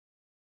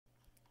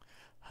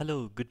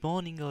Hello, good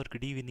morning or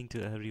good evening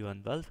to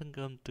everyone.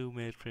 Welcome to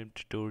Mainframe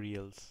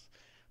Tutorials.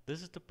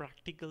 This is the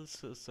practical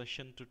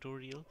session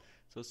tutorial.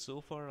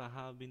 So far I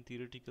have been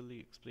theoretically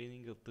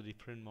explaining of the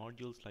different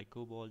modules like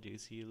COBOL,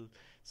 JCL,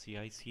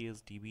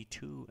 CICS,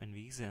 DB2 and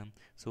VSAM.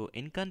 So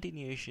in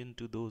continuation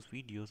to those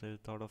videos, I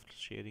thought of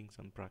sharing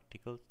some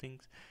practical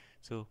things.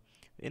 So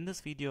in this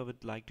video I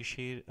would like to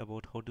share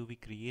about how do we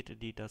create a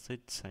data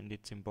sets and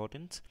its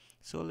importance.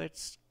 So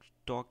let's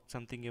talk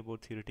something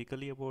about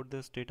theoretically about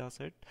this data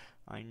set,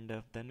 and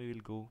then we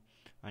will go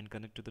and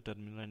connect to the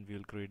terminal and we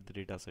will create the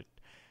data set.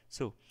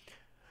 So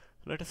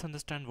let us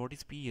understand what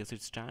is PS.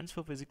 It stands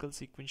for physical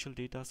sequential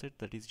data set,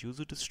 that is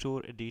used to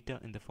store a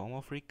data in the form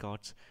of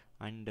records.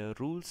 And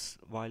rules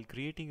while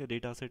creating a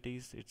data set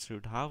is it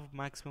should have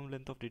maximum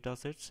length of data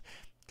sets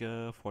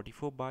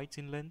 44 bytes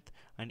in length,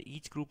 and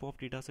each group of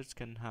data sets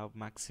can have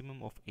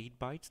maximum of 8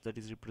 bytes, that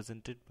is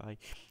represented by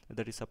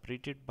that is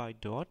separated by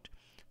dot.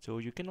 So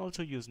you can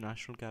also use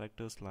natural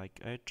characters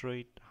like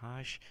 @,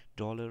 hash,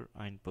 dollar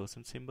and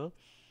percent symbol.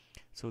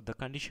 So the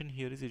condition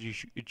here is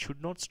it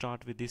should not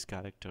start with this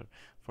character.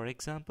 For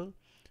example,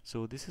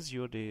 so this is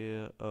your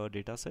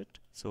data set.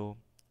 So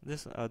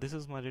this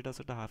is my data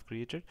set I have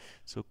created.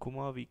 So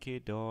kuma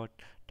vk dot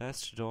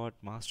test dot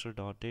master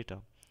dot data.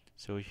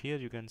 So here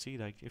you can see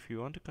that if you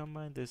want to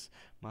combine this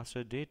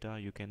master data,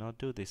 you cannot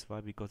do this. Why?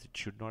 Because it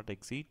should not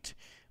exceed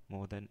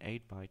more than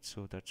 8 bytes.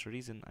 So that's the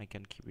reason I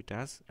can keep it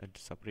as a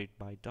separate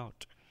byte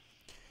dot.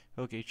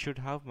 Okay,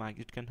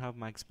 it can have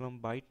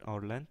maximum byte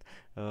or length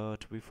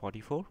to be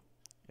 44.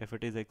 If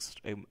it is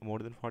more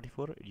than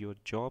 44, your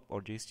job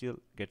or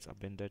JCL gets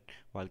abandoned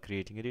while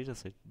creating a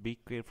dataset. Be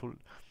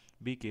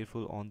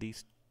careful on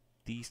these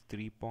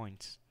 3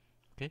 points.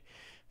 Okay,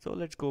 so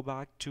let's go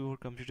back to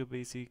computer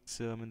basics.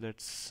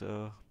 Let's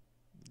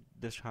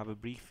just have a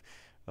brief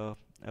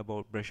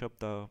about brush up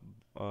the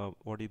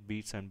what is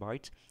bits and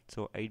bytes.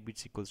 So 8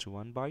 bits equals to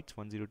 1 byte,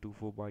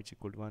 1024 bytes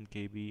equal to 1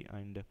 KB,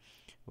 and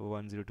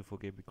 1024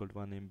 KB equal to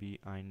 1 MB,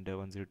 and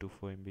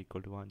 1024 MB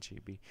equal to 1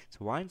 GB.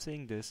 So why I'm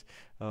saying this,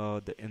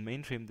 in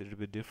mainframe there will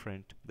be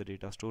different the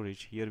data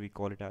storage. Here we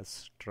call it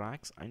as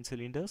tracks and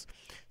cylinders.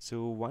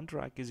 So one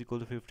track is equal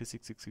to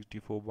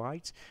 56664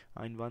 bytes,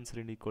 and one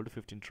cylinder equal to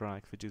 15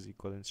 tracks, which is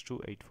equivalent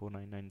to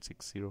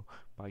 849960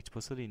 bytes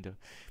per cylinder.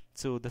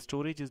 So the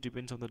storage is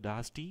depends on the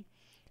DAS-T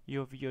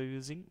you're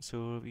using.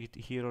 So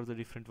here are the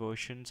different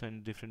versions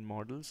and different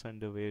models,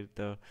 and where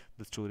the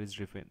storage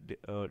different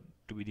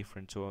to be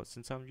different. So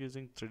since I'm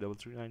using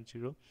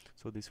 33390,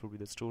 so this will be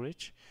the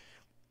storage.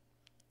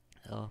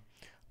 uh,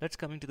 let's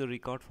come into the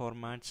record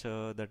formats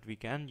that we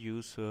can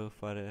use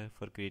for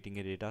creating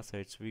a data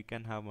sets. We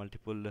can have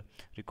multiple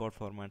record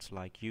formats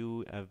like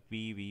U,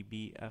 FB,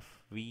 VB,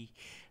 FV,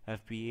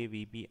 FBA,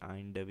 VB,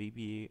 and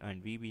VBA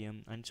and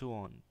VBM and so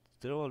on.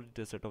 There are all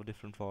a set of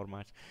different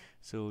formats.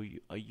 So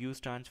U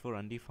stands for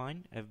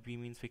undefined, FB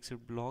means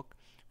fixed block.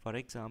 For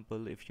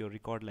example, if your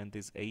record length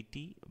is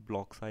 80,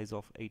 block size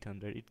of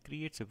 800, it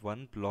creates a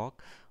one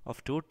block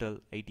of total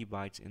 80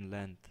 bytes in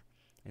length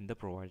in the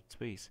provided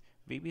space.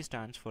 VB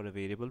stands for a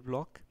variable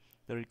block.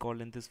 The record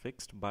length is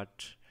fixed,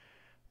 but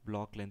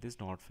block length is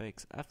not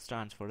fixed. F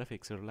stands for a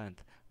fixed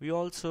length. We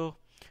also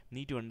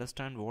need to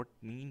understand what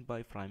mean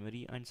by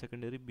primary and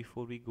secondary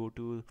before we go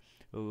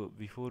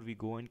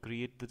and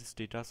create this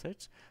data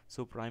sets.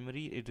 So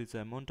primary, it is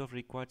the amount of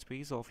required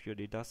space of your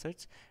data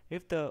sets.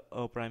 If the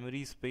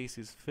primary space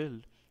is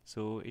filled,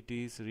 so it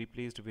is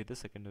replaced with the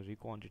secondary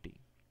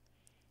quantity.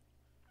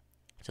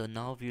 So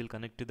now we will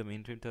connect to the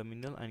mainframe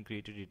terminal and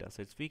create a data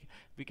sets.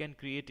 We can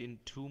create in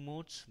two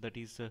modes, that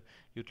is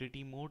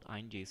utility mode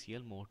and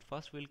JCL mode.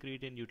 First we'll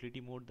create in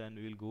utility mode, then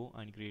we will go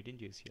and create in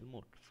JCL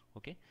mode.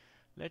 Okay,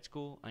 let's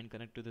go and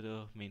connect to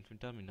the mainframe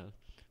terminal.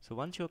 So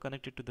once you're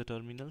connected to the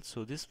terminal,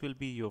 so this will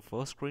be your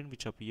first screen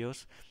which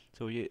appears.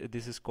 So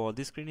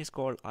this screen is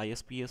called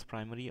ISPS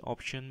primary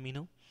option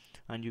menu,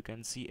 and you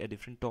can see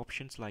different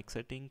options like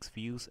settings,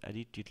 views,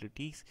 edit,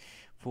 utilities,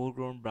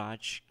 foreground,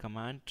 batch,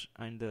 command,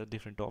 and the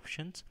different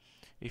options.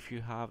 If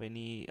you have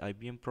any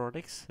IBM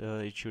products,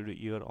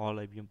 your all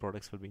IBM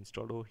products will be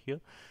installed over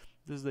here.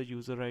 This is the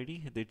user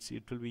ID.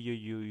 It will be your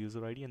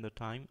user ID and the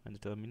time and the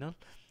terminal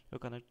you're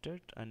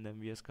connected, and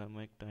then MVS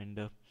connect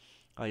and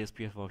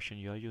ISPF version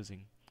you are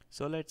using.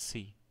 So let's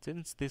see.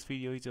 Since this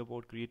video is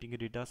about creating a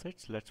data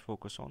sets, let's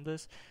focus on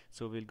this.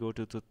 So we'll go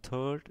to the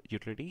third,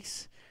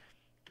 utilities,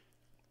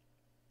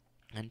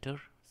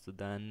 enter. So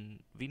then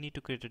we need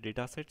to create a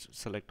data set.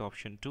 Select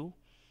option 2.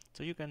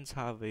 So you can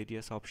have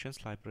various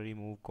options: library,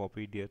 move,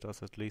 copy, data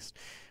set list,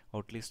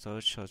 outlist,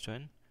 search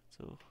and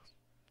so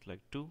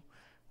select 2.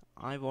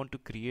 I want to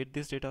create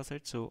this data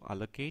set, so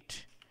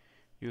allocate.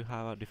 You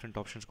have different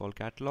options called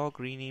catalog,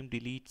 rename,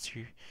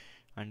 delete,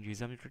 and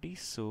use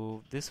utilities.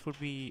 So this would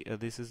be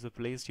this is the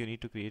place you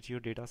need to create your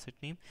data set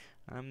name.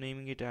 I'm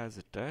naming it as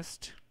a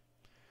test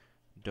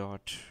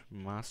dot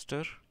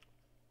master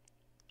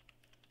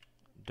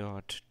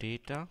dot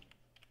data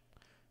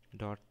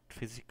dot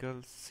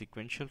physical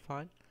sequential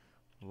file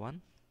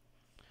 1.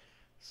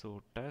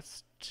 So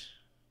test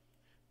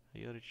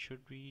Here it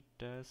should be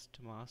test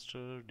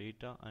master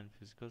data and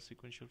physical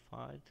sequential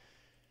file.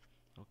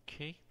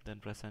 Okay, then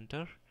press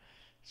enter.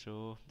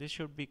 So this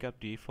should be kept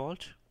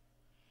default,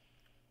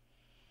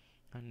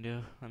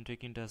 and I'm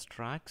taking test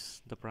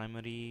tracks, the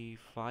primary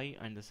 5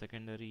 and the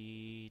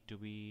secondary to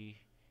be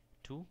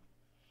 2.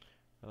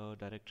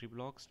 Directory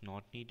blocks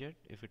not needed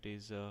if it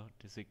is the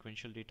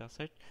sequential data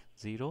set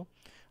 0.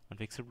 And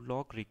fixed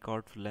block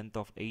record length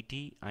of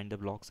 80 and the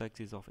block size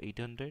is of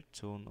 800,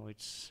 so now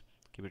it's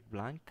keep it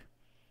blank.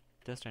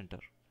 Just enter.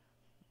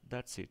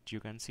 That's it. You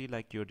can see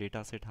like your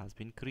data set has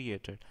been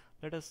created.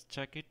 Let us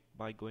check it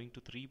by going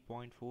to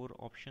 3.4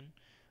 option.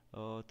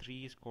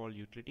 3 is called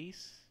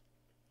utilities.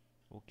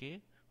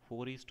 Okay,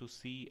 4 is to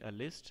see a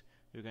list.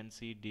 You can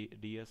see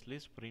ds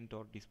list, print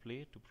or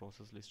display to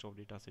process list of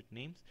dataset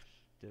names.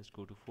 Just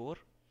go to 4.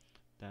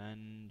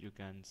 Then you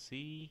can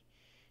see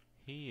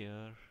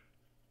here,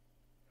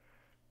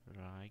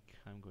 right,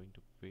 I'm going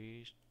to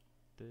paste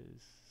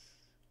this.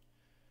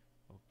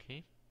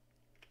 Okay,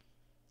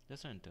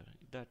 just enter.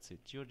 That's it.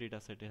 Your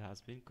dataset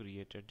has been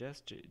created.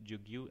 Just you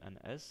give an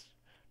S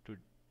to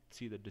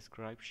see the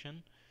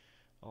description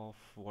of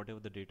whatever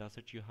the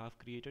dataset you have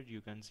created.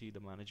 You can see the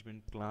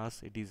management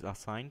class, it is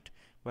assigned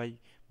by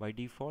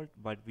default,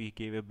 but we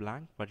gave a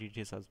blank, but it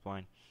is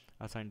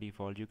assigned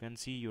default. You can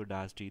see your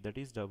dash d, that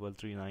is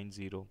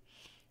 3390.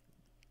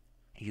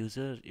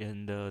 User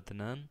in the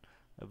none,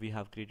 we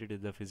have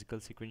created the physical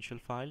sequential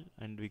file,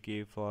 and we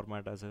gave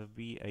format as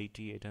FB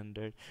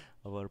 800,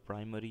 our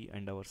primary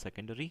and our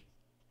secondary.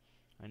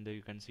 And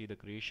you can see the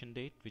creation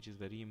date, which is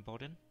very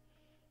important.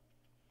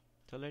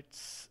 So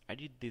let's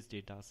edit this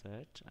data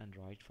set and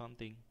write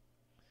something.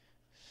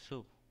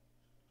 So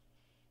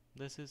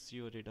this is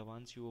your data.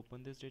 Once you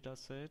open this data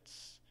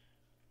sets,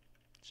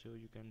 so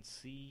you can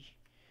see,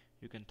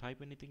 you can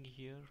type anything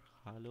here.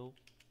 Hello,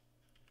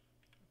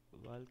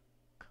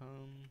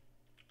 welcome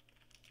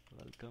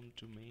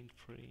to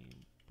mainframe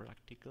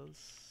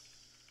practicals.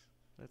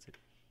 That's it.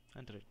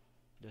 Enter it.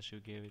 Just you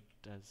gave it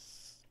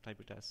as, type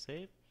it as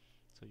save,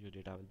 so your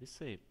data will be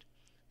saved.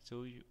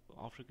 So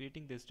after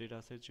creating this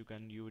data set, you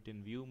can view it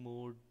in view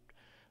mode,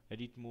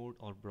 edit mode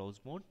or browse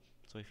mode.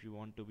 So if you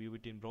want to view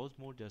it in browse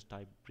mode, just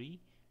type pre,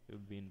 it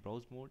will be in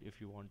browse mode. If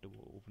you want to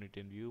open it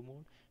in view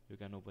mode, you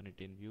can open it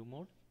in view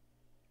mode.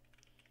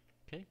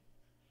 Okay,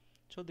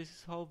 so this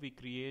is how we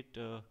create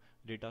a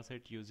data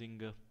set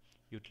using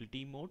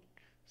utility mode.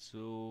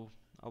 So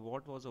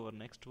what was our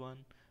next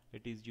one?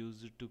 It is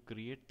used to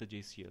create the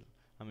JCL.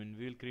 I mean,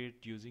 we will create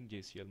using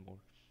JCL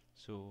mode.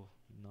 So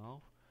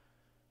now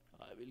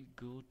I will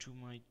go to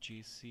my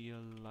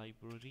JCL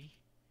library.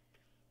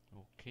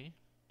 Okay,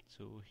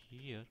 so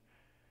here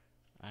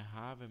I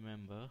have a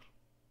member.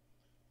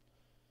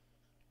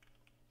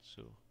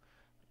 So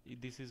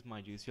this is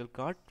my JCL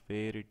card,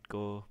 where it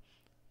go,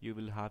 you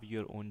will have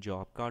your own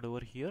job card over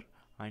here.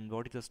 And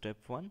what is the step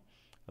 1?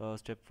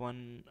 Step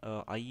 1,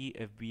 IE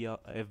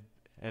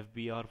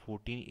FBR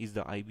 14 is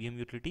the IBM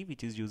utility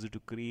which is used to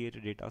create a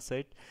data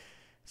set.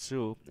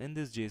 So in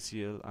this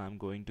JCL, I'm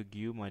going to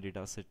give my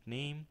dataset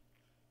name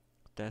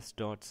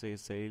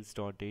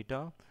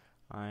test.sales.data,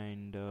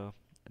 and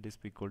this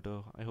equal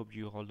to, I hope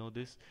you all know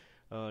this,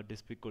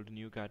 this equal to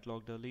new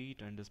catalog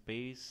delete and the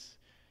space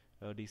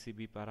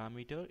DCB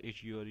parameter.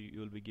 You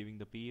will be giving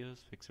the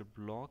PS fixed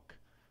block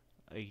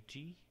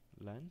 80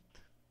 length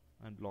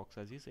and block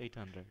size is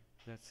 800.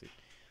 That's it.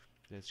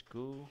 Let's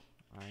go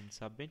and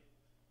submit.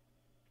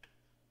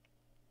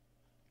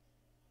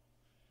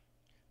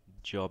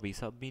 Job is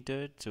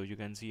submitted, so you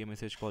can see a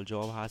message called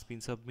job has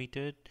been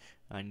submitted,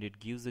 and it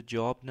gives the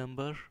job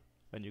number.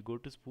 When you go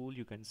to spool,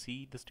 you can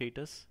see the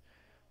status.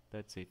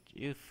 That's it.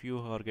 If you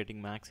are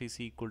getting max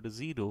AC equal to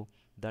 0,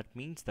 that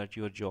means that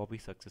your job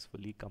is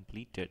successfully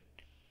completed.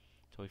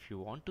 So if you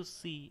want to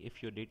see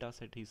if your data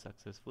set is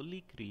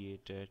successfully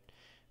created,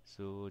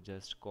 so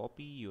just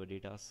copy your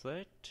data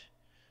set,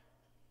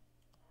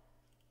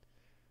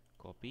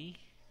 copy,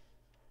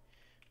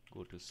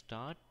 go to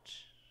start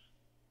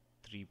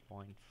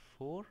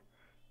 3.4,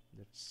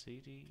 that's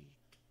city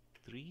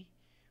 3,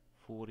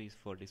 4 is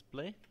for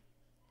display,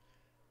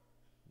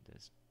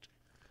 just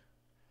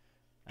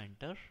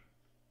enter.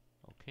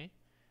 Okay,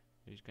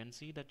 you can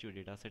see that your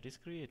data set is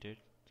created.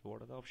 So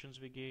what are the options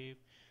we gave?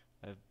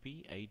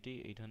 FB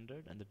 80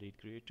 800 and the date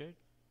created,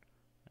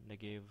 and I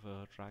gave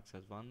tracks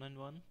as 1 and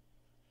 1.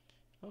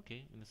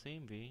 Okay, in the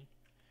same way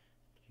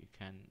you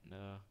can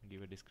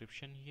give a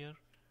description here.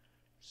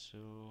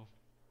 So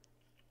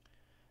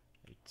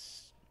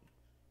it's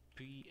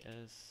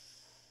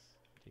PS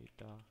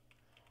data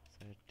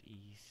set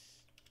is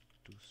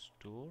to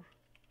store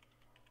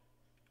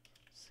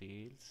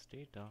sales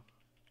data.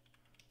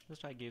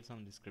 Just I gave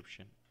some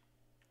description.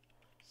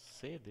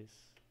 Save this.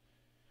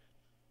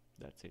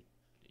 That's it.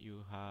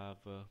 You have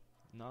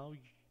now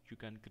you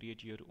can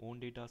create your own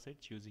data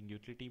sets using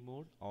utility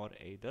mode or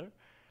either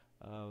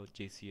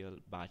JCL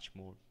batch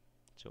mode.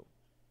 So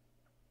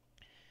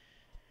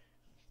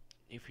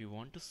if you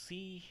want to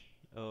see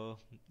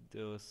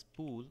the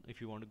spool,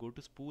 if you want to go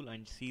to spool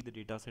and see the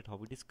data set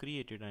how it is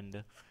created,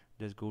 and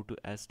just go to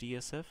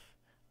SDSF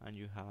and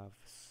you have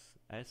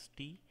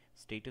ST,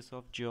 status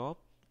of job.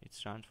 It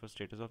stands for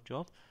status of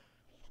job.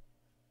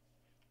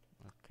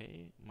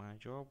 Okay, my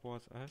job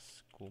was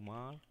S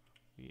Kumar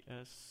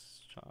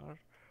VS star.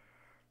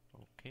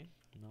 Okay,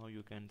 now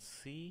you can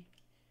see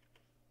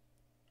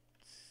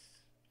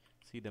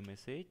the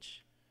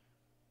message.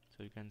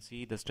 So you can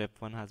see the step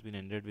 1 has been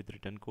ended with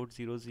return code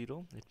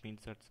 00. It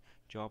means that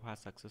job has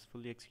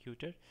successfully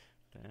executed.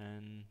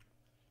 Then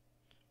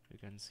you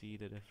can see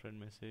the different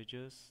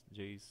messages,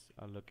 J is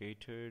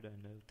allocated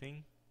and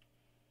everything.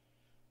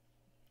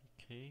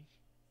 Okay,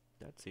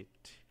 that's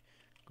it.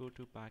 Go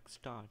to pack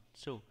start.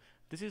 So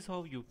this is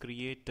how you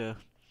create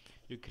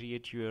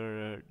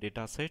your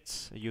data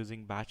sets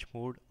using batch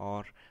mode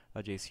or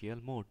a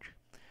JCL mode.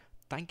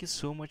 Thank you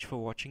so much for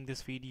watching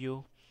this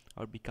video.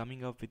 I'll be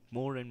coming up with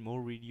more and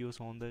more videos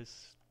on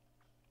this.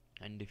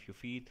 And if you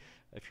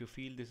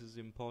feel this is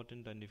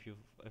important, and if you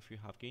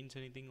have gained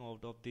anything out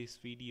of this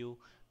video,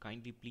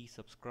 kindly please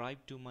subscribe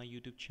to my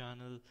YouTube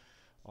channel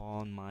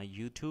on my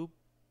YouTube,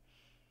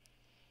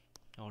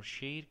 or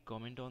share,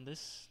 comment on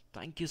this.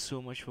 Thank you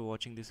so much for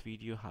watching this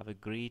video. Have a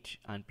great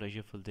and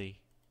pleasureful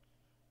day.